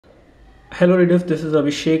Hello readers, this is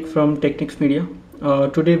Abhishek from Technics Media.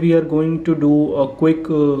 Today we are going to do a quick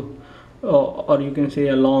or you can say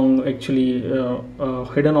a long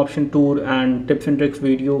hidden option tour and tips and tricks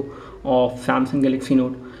video of Samsung Galaxy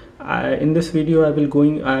Note. In this video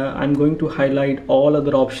I'm going to highlight all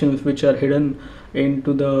other options which are hidden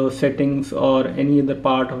into the settings or any other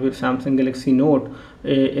part of your Samsung Galaxy Note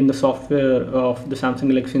in the software of the Samsung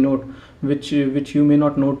Galaxy Note, which you may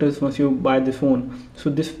not notice once you buy this phone. So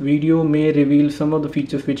this video may reveal some of the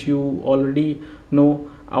features which you already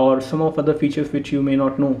know or some of other features which you may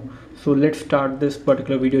not know. So let's start this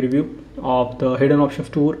particular video review of the hidden options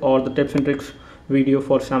tour or the tips and tricks video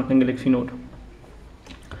for Samsung Galaxy Note.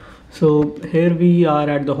 So here we are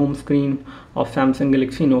at the home screen of Samsung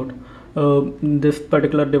Galaxy Note. This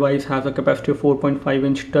particular device has a capacity of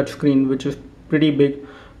 4.5-inch touchscreen, which is pretty big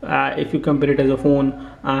if you compare it as a phone,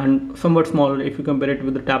 and somewhat smaller if you compare it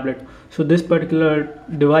with the tablet. So this particular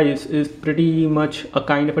device is pretty much a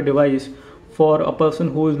kind of a device for a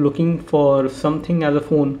person who is looking for something as a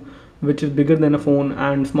phone which is bigger than a phone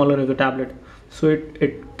and smaller as a tablet. So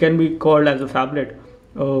it can be called as a phablet,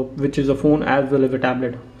 which is a phone as well as a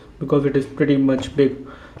tablet, because it is pretty much big.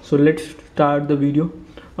 So let's start the video.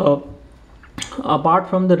 Apart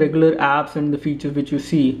from the regular apps and the features which you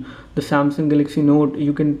see, the Samsung Galaxy Note,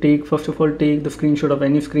 you can first of all take the screenshot of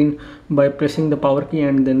any screen by pressing the power key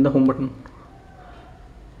and then the home button.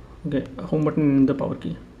 Okay, home button and the power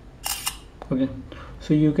key. Okay,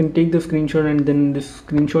 so you can take the screenshot and then this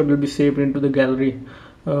screenshot will be saved into the gallery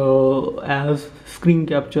as screen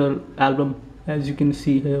capture album, as you can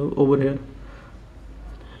see here over here.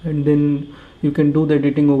 And then you can do the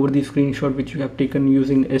editing over the screenshot which you have taken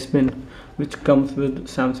using S Pen, which comes with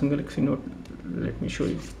Samsung Galaxy Note. Let me show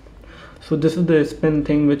you. So this is the S Pen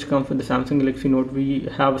thing which comes with the Samsung Galaxy Note. We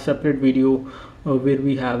have a separate video where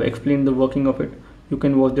we have explained the working of it. You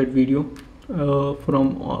can watch that video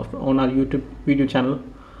on our YouTube video channel.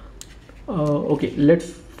 Okay,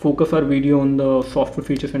 let's focus our video on the software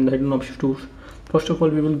features and the hidden options tools. First of all,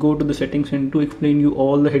 we will go to the settings and to explain you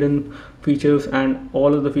all the hidden features and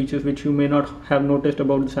all of the features which you may not have noticed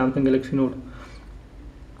about the Samsung Galaxy Note.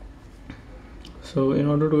 So in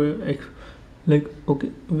order to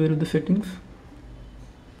okay, where are the settings?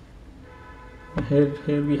 Here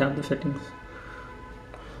we have the settings.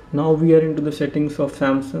 Now we are into the settings of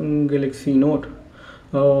Samsung Galaxy Note.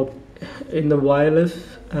 In the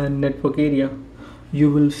wireless and network area, you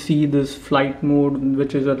will see this flight mode,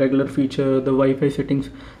 which is a regular feature, the Wi-Fi settings,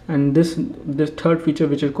 and this third feature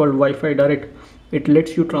which is called Wi-Fi Direct. It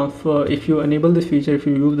lets you transfer. If you enable this feature, if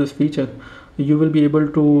you use this feature, you will be able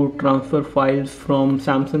to transfer files from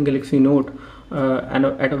Samsung Galaxy Note and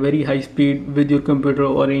at a very high speed with your computer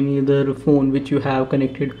or any other phone which you have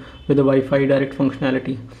connected with the Wi-Fi Direct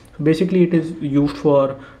functionality. So basically it is used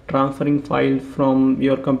for transferring files from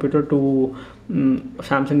your computer to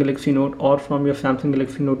Samsung Galaxy Note or from your Samsung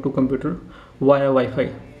Galaxy Note to computer via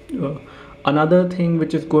Wi-Fi. Another thing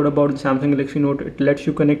which is good about the Samsung Galaxy Note, it lets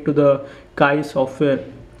you connect to the Kai software,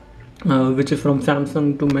 which is from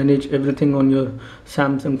Samsung, to manage everything on your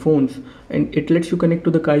Samsung phones, and it lets you connect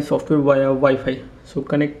to the Kai software via Wi-Fi. So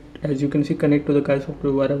as you can see, connect to the Kai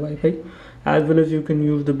software via Wi-Fi, as well as you can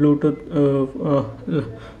use the Bluetooth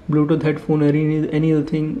headphone or any other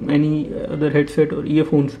thing, any other headset or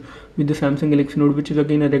earphones with the Samsung Galaxy Note, which is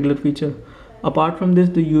again a regular feature. Apart from this,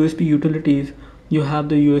 the USB utilities, you have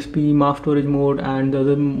the USB mass storage mode and the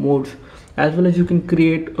other modes, as well as you can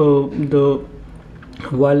create the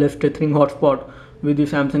wireless tethering hotspot with the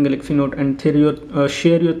Samsung Galaxy Note and share your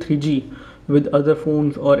 3G with other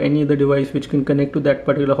phones or any other device which can connect to that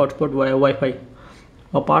particular hotspot via Wi-Fi.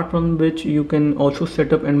 Apart from which, you can also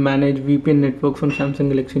set up and manage VPN networks on Samsung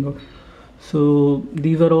Galaxy Note. So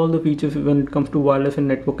these are all the features when it comes to wireless and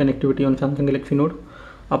network connectivity on Samsung Galaxy Note.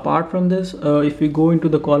 Apart from this, if we go into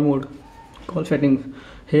the call settings,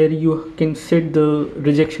 here you can set the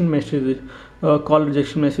rejection messages, call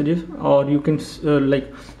rejection messages, or you can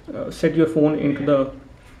set your phone into the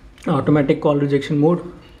automatic call rejection mode,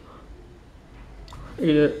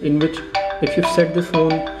 in which if you set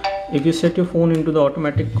your phone into the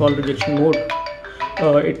automatic call rejection mode,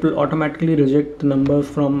 it will automatically reject the numbers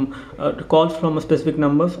from calls from a specific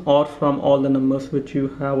numbers or from all the numbers which you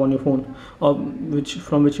have on your phone, or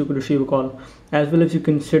from which you could receive a call. As well as you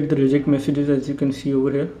can set the reject messages, as you can see over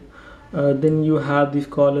here. Then you have these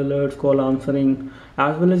call alerts, call answering,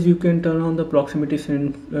 as well as you can turn on the proximity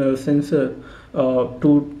sensor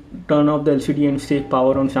to turn off the LCD and save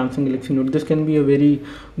power on Samsung Galaxy Note. This can be a very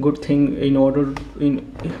good thing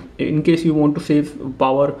in case you want to save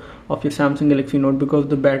power of your Samsung Galaxy Note, because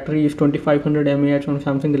the battery is 2500 mAh on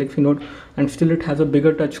Samsung Galaxy Note and still it has a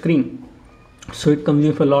bigger touch screen. so it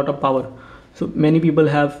consumes a lot of power. So many people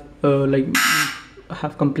have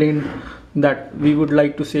have complained that we would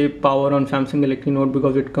like to save power on Samsung Galaxy Note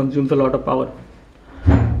because it consumes a lot of power.